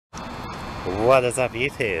What is up,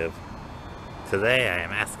 YouTube? Today I am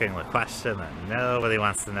asking the question that nobody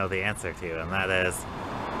wants to know the answer to, and that is,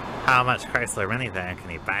 how much Chrysler Minivan can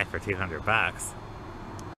you buy for 200 bucks?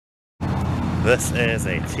 This is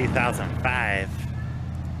a 2005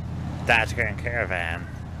 Dodge Grand Caravan,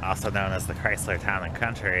 also known as the Chrysler Town &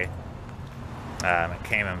 Country. It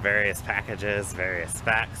came in various packages, various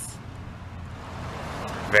specs,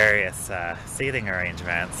 various seating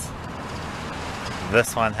arrangements.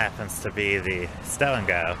 This one happens to be the stow and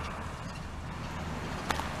go.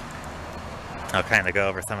 I'll kind of go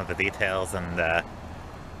over some of the details and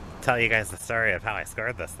tell you guys the story of how I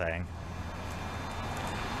scored this thing.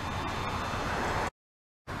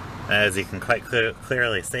 As you can quite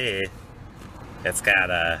clearly see, it's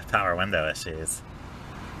got power window issues.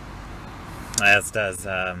 As does,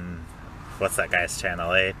 what's that guy's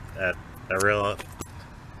channel? A Rural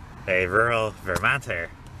Vermonter.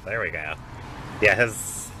 There we go. Yeah, he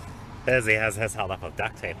has his held up with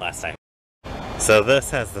duct tape last time. So this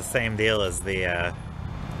has the same deal as the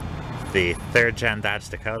third gen Dodge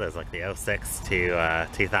Dakotas, like the 06 to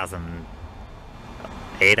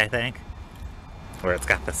 2008, I think, where it's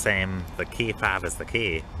got the key fob is the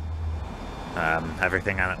key.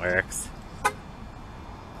 Everything on it works.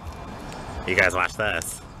 You guys watch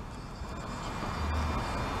this.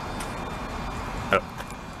 Oh,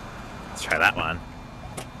 let's try that one.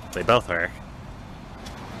 They both work.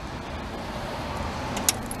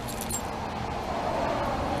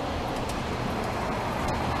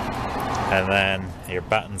 And then your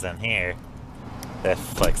buttons in here,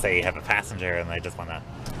 if, like, say you have a passenger and they just want to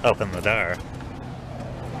open the door.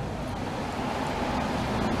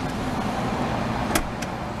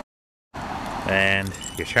 And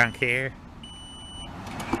your trunk here.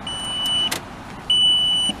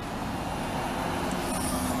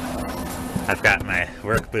 I've got my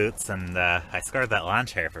work boots, and I scored that lawn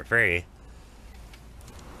chair for free.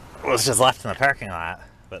 It was just left in the parking lot.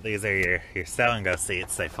 But these are your stow and go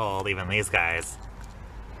seats. They fold, even these guys.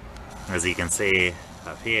 As you can see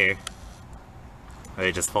up here,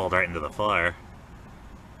 they just fold right into the floor.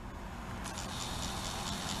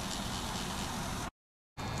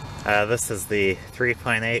 This is the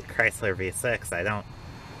 3.8 Chrysler V6.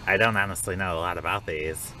 I don't honestly know a lot about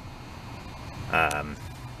these.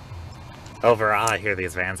 Overall, I hear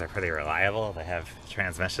these vans are pretty reliable. They have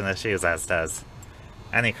transmission issues, as does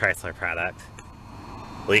any Chrysler product.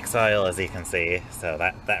 Leaks oil, as you can see, so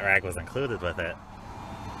that rag was included with it.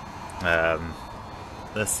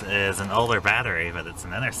 This is an older battery, but it's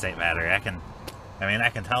an interstate battery. I can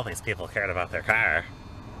tell these people cared about their car,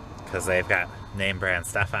 because they've got name brand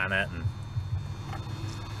stuff on it, and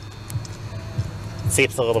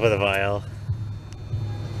seeps a little bit of oil.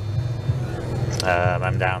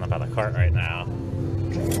 I'm down about a quart right now.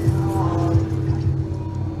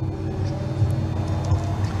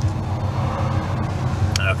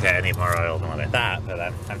 Okay, I need more oil than what I thought, but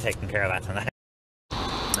I'm taking care of that tonight.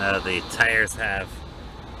 The tires have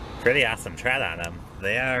pretty awesome tread on them.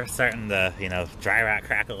 They are starting to, dry rot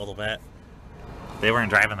crack a little bit. They weren't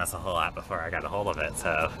driving this a whole lot before I got a hold of it,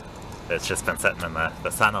 so it's just been sitting in the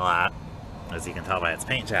sun a lot, as you can tell by its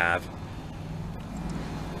paint job.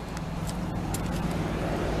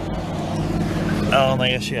 The only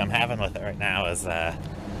issue I'm having with it right now is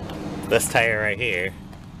this tire right here.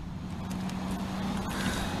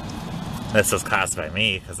 This was caused by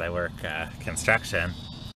me because I work construction.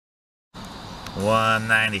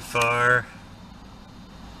 194,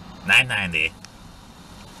 990.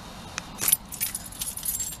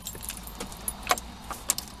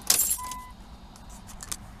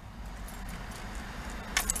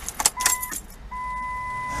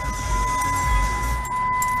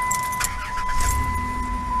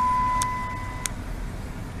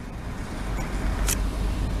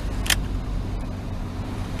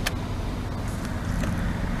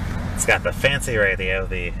 It's got the fancy radio,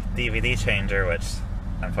 the DVD changer, which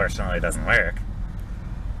unfortunately doesn't work.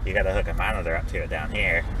 You gotta hook a monitor up to it down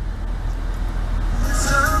here.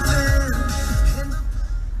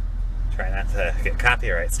 Try not to get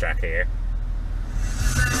copyright struck here.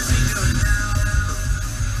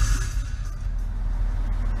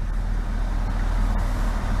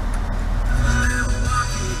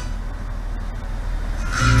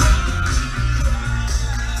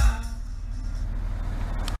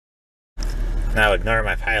 Now ignore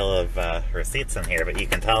my pile of receipts in here, but you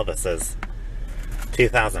can tell this is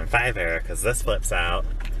 2005 era because this flips out.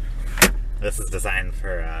 This is designed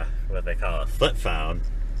for what they call a flip phone.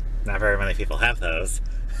 Not very many people have those.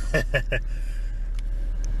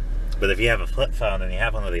 But if you have a flip phone and you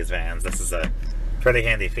have one of these vans, this is a pretty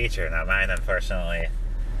handy feature. Now mine, unfortunately,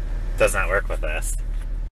 does not work with this.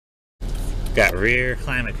 Got rear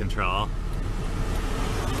climate control.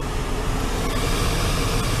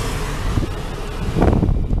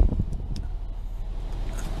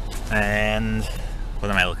 And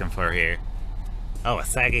what am I looking for here? Oh, a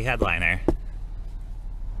saggy headliner.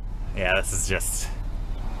 Yeah, this is just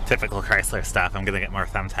typical Chrysler stuff. I'm gonna get more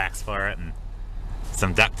thumbtacks for it and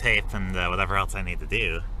some duct tape and whatever else I need to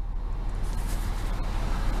do.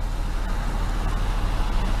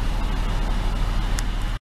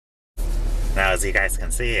 Now, as you guys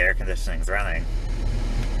can see, air conditioning's running.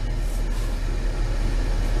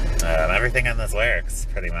 Everything in this works,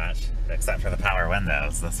 pretty much, except for the power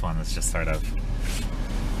windows. This one is just sort of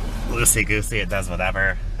loosey-goosey. It does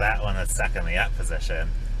whatever. That one is stuck in the up position.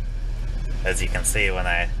 As you can see, when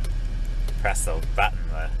I press the button,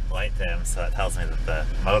 the light dims, so it tells me that the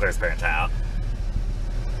motor's burnt out.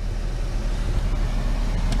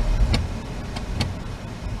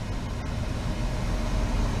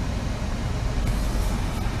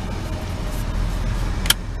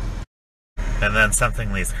 And then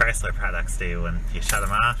something these Chrysler products do, when you shut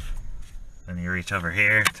them off, then you reach over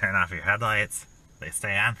here, turn off your headlights, they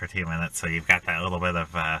stay on for 2 minutes, so you've got that little bit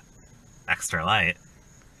of extra light.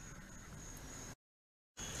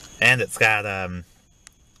 And it's got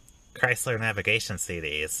Chrysler navigation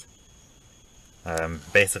CDs.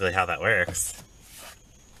 Basically how that works,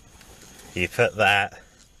 you put that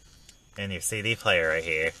in your CD player right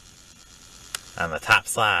here on the top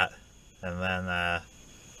slot, and then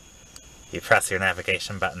you press your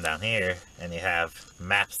navigation button down here, and you have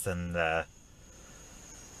maps and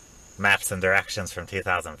directions from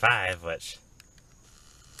 2005, which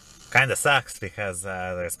kind of sucks because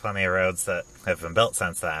there's plenty of roads that have been built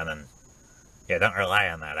since then, and yeah, don't rely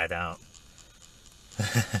on that. I don't.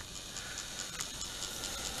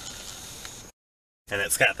 And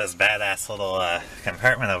it's got this badass little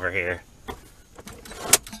compartment over here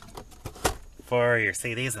for your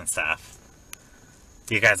CDs and stuff.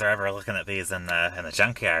 If you guys are ever looking at these in the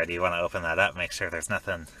junkyard, you want to open that up, make sure there's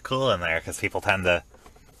nothing cool in there, because people tend to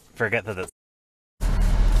forget that it's...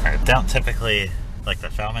 I don't typically like to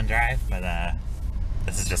film and drive, but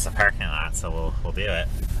this is just a parking lot, so we'll do it.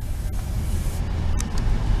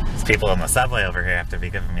 These people in the subway over here have to be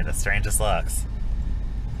giving me the strangest looks.